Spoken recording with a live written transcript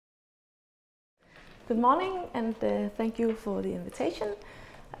Good morning, and thank you for the invitation.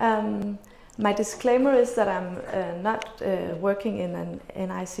 My disclaimer is that I'm not working in an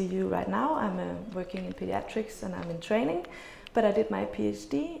ICU right now. I'm working in pediatrics and I'm in training, but I did my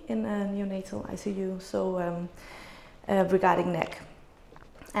PhD in a neonatal ICU, so regarding NEC.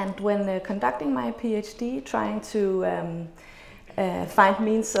 And when conducting my PhD, trying to find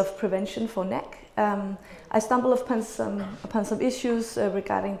means of prevention for NEC, I stumbled upon some issues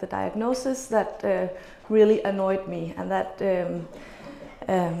regarding the diagnosis that really annoyed me, and that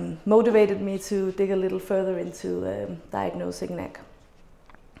motivated me to dig a little further into diagnosing NEC.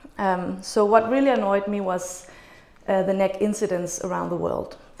 So what really annoyed me was the NEC incidence around the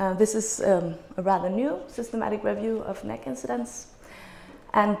world. This is a rather new systematic review of NEC incidence.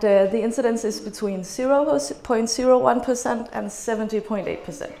 And the incidence is between 0.01% and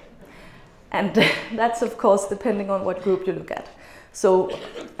 70.8%. And that's, of course, depending on what group you look at. So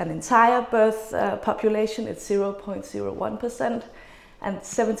an entire birth population, it's 0.01%, and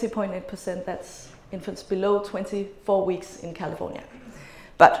 70.8%, that's infants below 24 weeks in California.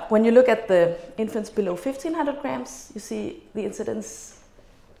 But when you look at the infants below 1,500 grams, you see the incidence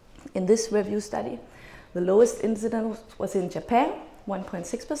in this review study. The lowest incidence was in Japan,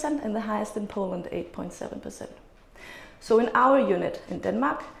 1.6%, and the highest in Poland, 8.7%. So in our unit in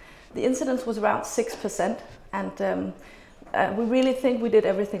Denmark, the incidence was around 6%, and we really think we did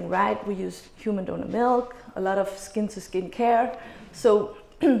everything right. We used human donor milk, a lot of skin-to-skin care. So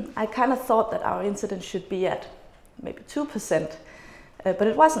I kind of thought that our incidence should be at maybe 2%, but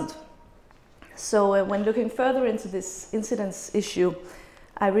it wasn't. So when looking further into this incidence issue,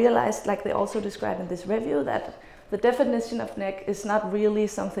 I realized, like they also described in this review, that the definition of NEC is not really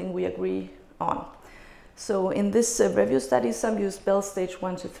something we agree on. So in this review study, some used Bell stage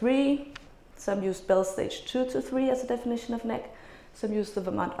 1 to 3, some used Bell stage 2 to 3 as a definition of NEC, some used the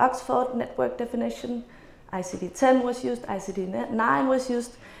Vermont-Oxford network definition, ICD-10 was used, ICD-9 was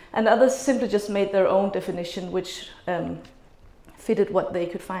used, and others simply just made their own definition, which fitted what they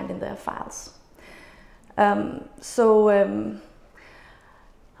could find in their files. I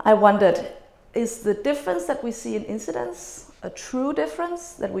wondered, is the difference that we see in incidence a true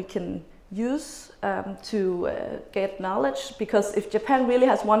difference that we can use to get knowledge? Because if Japan really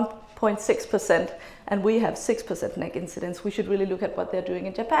has 1.6% and we have 6% NEC incidence, we should really look at what they're doing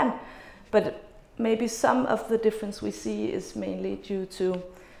in Japan. But maybe some of the difference we see is mainly due to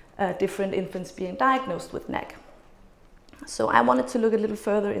different infants being diagnosed with NEC. So I wanted to look a little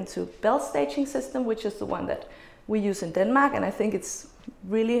further into Bell staging system, which is the one that we use in Denmark, and I think it's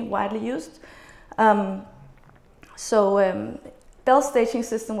really widely used. Bell staging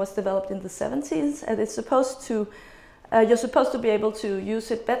system was developed in the 70s, and it's supposed to, you're supposed to be able to use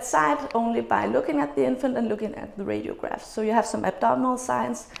it bedside only by looking at the infant and looking at the radiographs. So you have some abdominal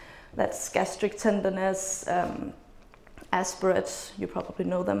signs, that's gastric tenderness, aspirates, you probably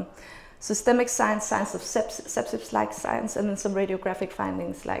know them, systemic signs, signs of sepsis-like signs, and then some radiographic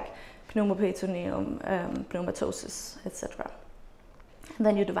findings like pneumoperitoneum, pneumatosis, etc. And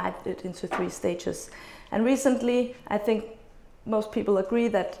then you divide it into 3 stages. And recently, I think most people agree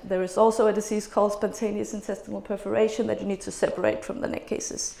that there is also a disease called spontaneous intestinal perforation that you need to separate from the NEC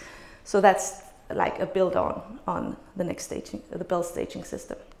cases. So that's like a build on the NEC staging, the Bell staging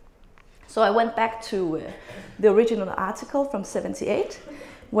system. So I went back to the original article from '78,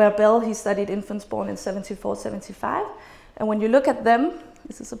 where Bell, he studied infants born in '74, '75. And when you look at them,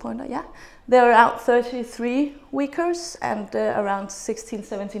 is this a pointer? Yeah. They're around 33 weekers and around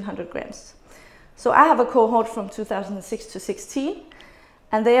 1,700 grams. So I have a cohort from 2006 to 16,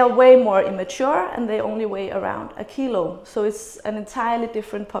 and they are way more immature, and they only weigh around 1 kilo. So it's an entirely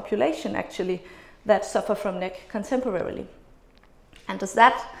different population, actually, that suffer from NEC contemporarily. And does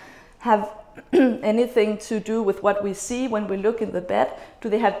that have anything to do with what we see when we look in the bed? Do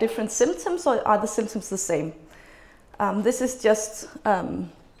they have different symptoms, or are the symptoms the same? This is just the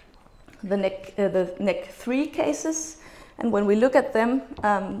NEC 3 cases. And when we look at them,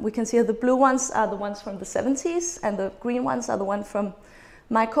 we can see the blue ones are the ones from the 70s, and the green ones are the ones from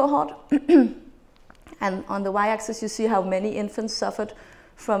my cohort. And on the y-axis, you see how many infants suffered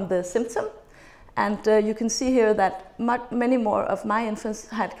from the symptom. And you can see here that many more of my infants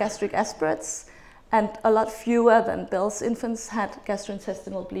had gastric aspirates, and a lot fewer than Bell's infants had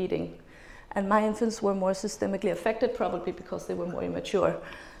gastrointestinal bleeding. And my infants were more systemically affected, probably because they were more immature.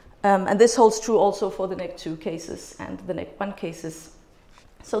 And this holds true also for the NEC 2 cases and the NEC 1 cases.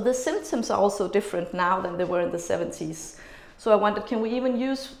 So the symptoms are also different now than they were in the 70s. So I wondered, can we even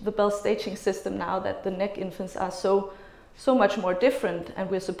use the Bell staging system now that the NEC infants are so much more different, and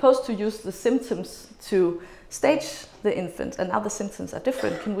we're supposed to use the symptoms to stage the infant, and now the symptoms are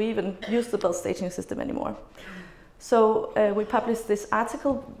different. Can we even use the Bell staging system anymore? So we published this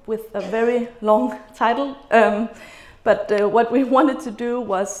article with a very long title, but what we wanted to do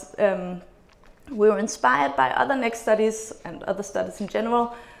was, we were inspired by other NEC studies and other studies in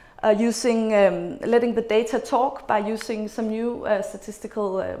general, letting the data talk by using some new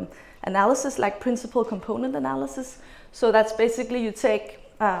statistical analysis, like principal component analysis. So that's basically you take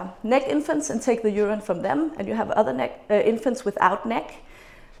NEC infants and take the urine from them, and you have other infants without NEC,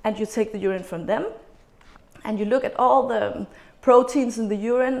 and you take the urine from them, and you look at all the proteins in the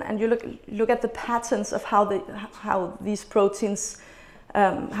urine, and you look at the patterns of how these proteins,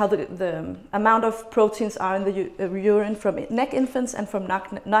 how the amount of proteins are in the urine from NEC infants and from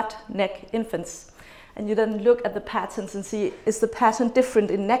not NEC infants. And you then look at the patterns and see, is the pattern different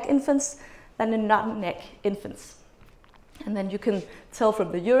in NEC infants than in non-NEC infants? And then you can tell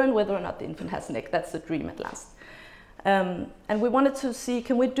from the urine whether or not the infant has NEC. That's the dream at last. And we wanted to see,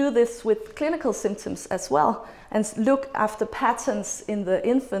 can we do this with clinical symptoms as well, and look after patterns in the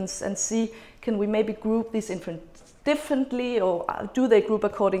infants and see, can we maybe group these infants differently, or do they group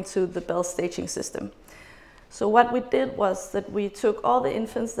according to the Bell staging system? So what we did was that we took all the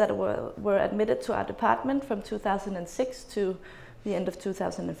infants that were admitted to our department from 2006 to the end of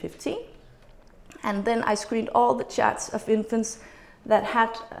 2015. And then I screened all the charts of infants that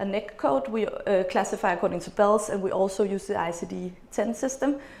had a NEC code. We classify according to Bell's, and we also use the ICD-10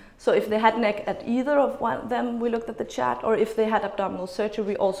 system. So if they had NEC at either of them, we looked at the chart, or if they had abdominal surgery,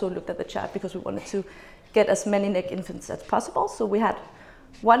 we also looked at the chart, because we wanted to get as many NEC infants as possible. So we had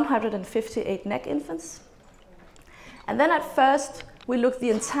 158 NEC infants. And then at first, we looked the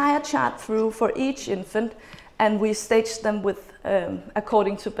entire chart through for each infant, and we staged them with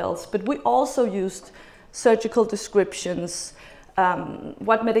according to Bell's. But we also used surgical descriptions.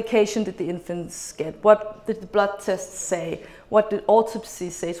 What medication did the infants get? What did the blood tests say? What did autopsy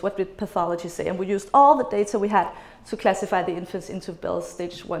say? What did pathology say? And we used all the data we had to classify the infants into Bell's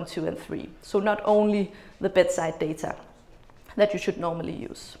stage 1, 2, and 3. So not only the bedside data that you should normally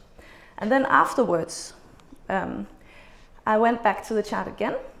use. And then afterwards, I went back to the chart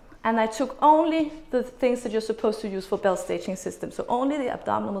again, and I took only the things that you're supposed to use for Bell staging system. So only the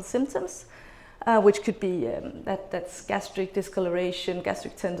abdominal symptoms, which could be that's gastric discoloration,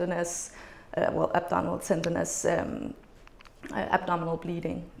 gastric tenderness, abdominal tenderness, abdominal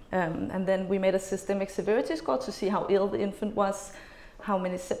bleeding. And then we made a systemic severity score to see how ill the infant was, how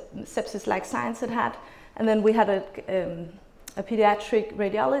many sepsis-like signs it had. And then we had a pediatric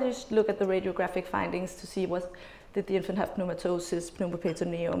radiologist look at the radiographic findings to see did the infant have pneumatosis,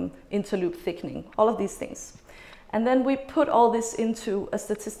 pneumoperitoneum, interloop thickening, all of these things. And then we put all this into a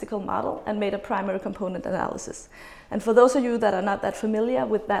statistical model and made a primary component analysis. And for those of you that are not that familiar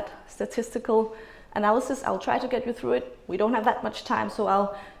with that statistical analysis, I'll try to get you through it. We don't have that much time, so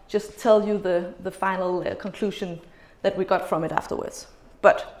I'll just tell you the final conclusion that we got from it afterwards.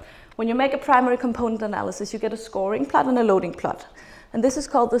 But when you make a primary component analysis, you get a scoring plot and a loading plot. And this is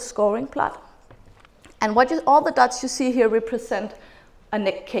called the scoring plot. And all the dots you see here represent a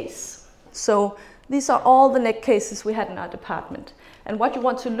NEC case. So these are all the NEC cases we had in our department. And what you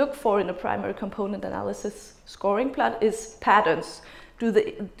want to look for in a primary component analysis scoring plot is patterns. Do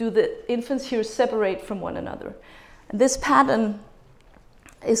the infants here separate from one another? And this pattern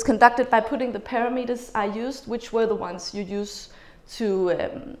is conducted by putting the parameters I used, which were the ones you use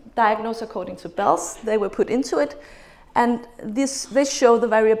to diagnose according to Bell's. They were put into it. And they show the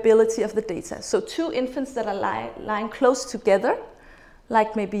variability of the data. So two infants that are lying close together,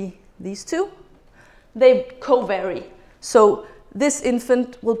 like maybe these two, they co-vary. So this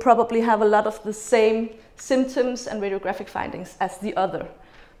infant will probably have a lot of the same symptoms and radiographic findings as the other.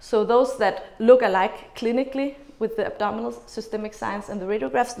 So those that look alike clinically with the abdominal systemic signs and the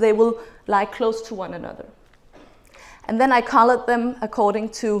radiographs, they will lie close to one another. And then I colored them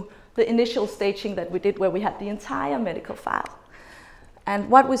according to the initial staging that we did, where we had the entire medical file. And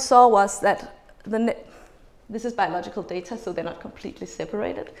what we saw was that this is biological data, so they're not completely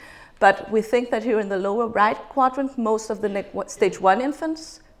separated. But we think that here in the lower right quadrant, most of the stage 1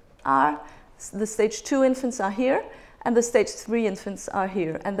 infants are, the stage 2 infants are here, and the stage 3 infants are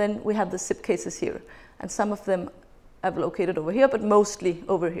here. And then we have the SIP cases here. And some of them are located over here, but mostly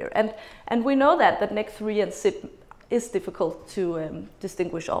over here. And we know that NEC 3 and SIP is difficult to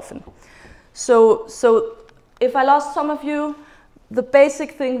distinguish often. So if I lost some of you, the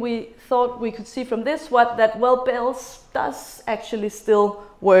basic thing we thought we could see from this was that, well, Bell's does actually still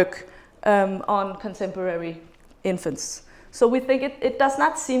work on contemporary infants. So we think it does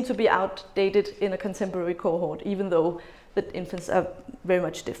not seem to be outdated in a contemporary cohort, even though the infants are very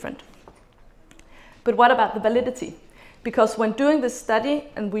much different. But what about the validity? Because when doing this study,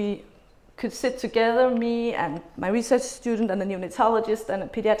 and we could sit together, me and my research student and a neonatologist and a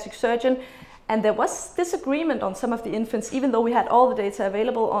pediatric surgeon, and there was disagreement on some of the infants, even though we had all the data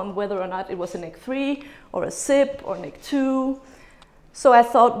available on whether or not it was a NEC 3 or a SIP or NEC 2. So I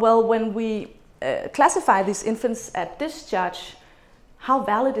thought, well, when we classify these infants at discharge, how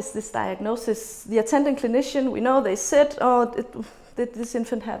valid is this diagnosis? The attending clinician, we know they sit, did this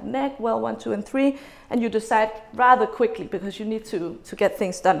infant have NEC? Well, 1, 2, and 3, and you decide rather quickly because you need to get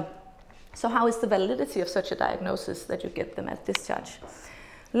things done. So how is the validity of such a diagnosis that you get them at discharge?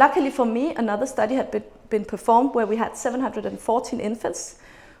 Luckily for me, another study had been performed where we had 714 infants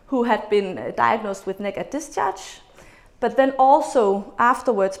who had been diagnosed with NEC at discharge, but then also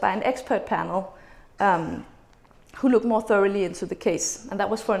afterwards by an expert panel who looked more thoroughly into the case, and that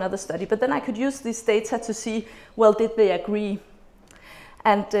was for another study. But then I could use these data to see, well, did they agree?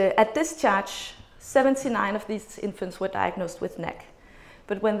 And at discharge, 79 of these infants were diagnosed with NEC.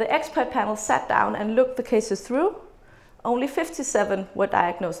 But when the expert panel sat down and looked the cases through, only 57 were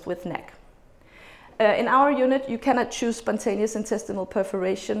diagnosed with NEC. In our unit, you cannot choose spontaneous intestinal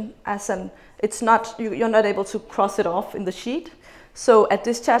perforation you're not able to cross it off in the sheet. So at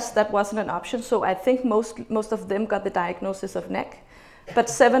discharge, that wasn't an option. So I think most of them got the diagnosis of NEC. But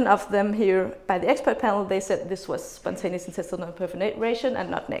 7 of them here by the expert panel, they said this was spontaneous intestinal perforation and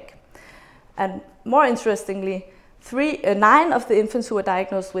not NEC. And more interestingly, 9 of the infants who were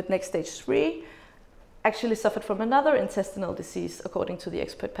diagnosed with NEC stage 3 actually suffered from another intestinal disease, according to the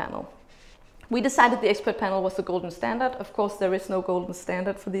expert panel. We decided the expert panel was the golden standard. Of course, there is no golden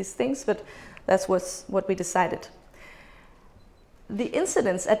standard for these things, but that's what we decided. The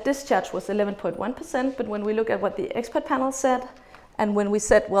incidence at discharge was 11.1%, but when we look at what the expert panel said, and when we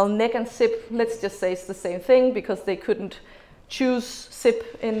said, well, NEC and SIP, let's just say it's the same thing because they couldn't choose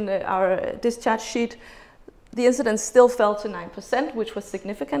SIP in our discharge sheet, the incidence still fell to 9%, which was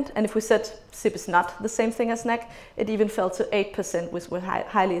significant. And if we said SIP is not the same thing as NEC, it even fell to 8%, which was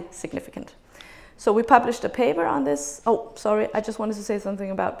highly significant. So we published a paper on this. Oh, sorry, I just wanted to say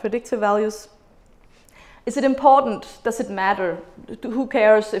something about predictive values. Is it important? Does it matter? Who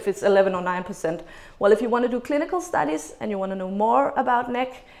cares if it's 11 or 9%? Well, if you want to do clinical studies and you want to know more about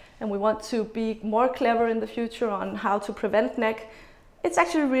NEC, and we want to be more clever in the future on how to prevent NEC, it's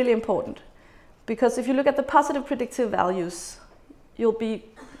actually really important. Because if you look at the positive predictive values, you'll be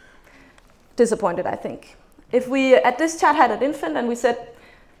disappointed, I think. If we, at this chart, had an infant and we said,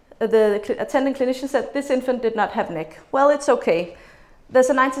 the attending clinician said, this infant did not have NEC. Well, it's okay. There's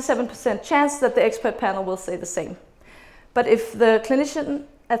a 97% chance that the expert panel will say the same. But if the clinician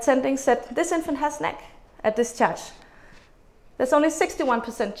attending said, this infant has NEC at discharge, there's only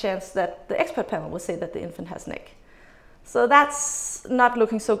 61% chance that the expert panel will say that the infant has NEC. So that's not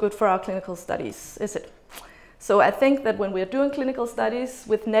looking so good for our clinical studies, is it? So I think that when we are doing clinical studies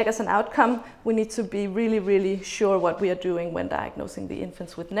with NEC as an outcome, we need to be really, really sure what we are doing when diagnosing the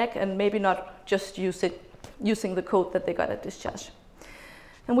infants with NEC, and maybe not just using the code that they got at discharge.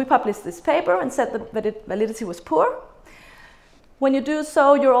 And we published this paper and said that validity was poor. When you do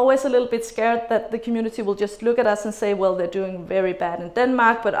so, you're always a little bit scared that the community will just look at us and say, well, they're doing very bad in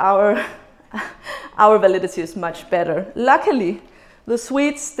Denmark, but our validity is much better. Luckily, the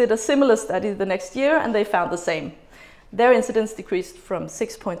Swedes did a similar study the next year and they found the same. Their incidence decreased from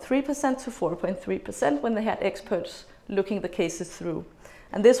 6.3% to 4.3% when they had experts looking the cases through.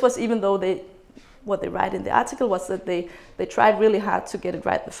 And this was even though what they write in the article was that they tried really hard to get it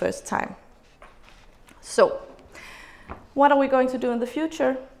right the first time. So, what are we going to do in the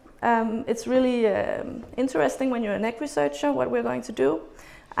future? It's really interesting when you're a NEC researcher what we're going to do.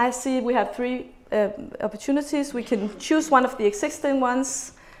 I see we have 3 opportunities. We can choose one of the existing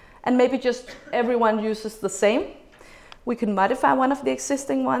ones and maybe just everyone uses the same. We can modify one of the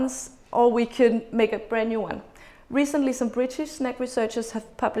existing ones, or we can make a brand new one. Recently, some British NEC researchers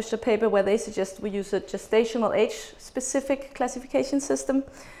have published a paper where they suggest we use a gestational age-specific classification system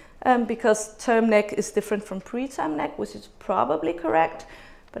because term NEC is different from preterm NEC, which is probably correct.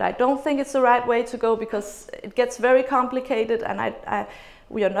 But I don't think it's the right way to go because it gets very complicated, and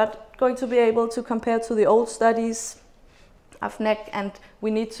we are not going to be able to compare to the old studies of NEC, and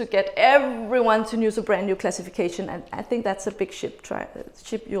we need to get everyone to use a brand new classification, and I think that's a big ship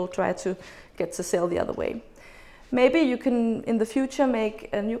you'll try to get to sail the other way. Maybe you can, in the future, make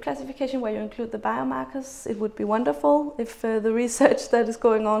a new classification where you include the biomarkers. It would be wonderful if the research that is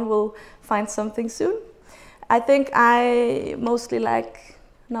going on will find something soon. I think I mostly like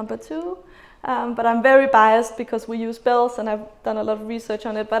number 2, but I'm very biased because we use bells and I've done a lot of research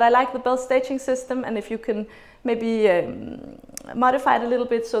on it. But I like the bell staging system, and if you can maybe modify it a little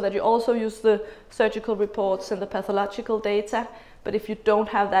bit so that you also use the surgical reports and the pathological data. But if you don't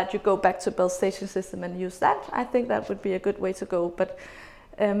have that, you go back to Bell's staging system and use that. I think that would be a good way to go. But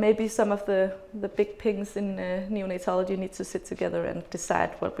maybe some of the big pings in neonatology need to sit together and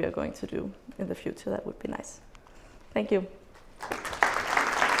decide what we are going to do in the future. That would be nice. Thank you.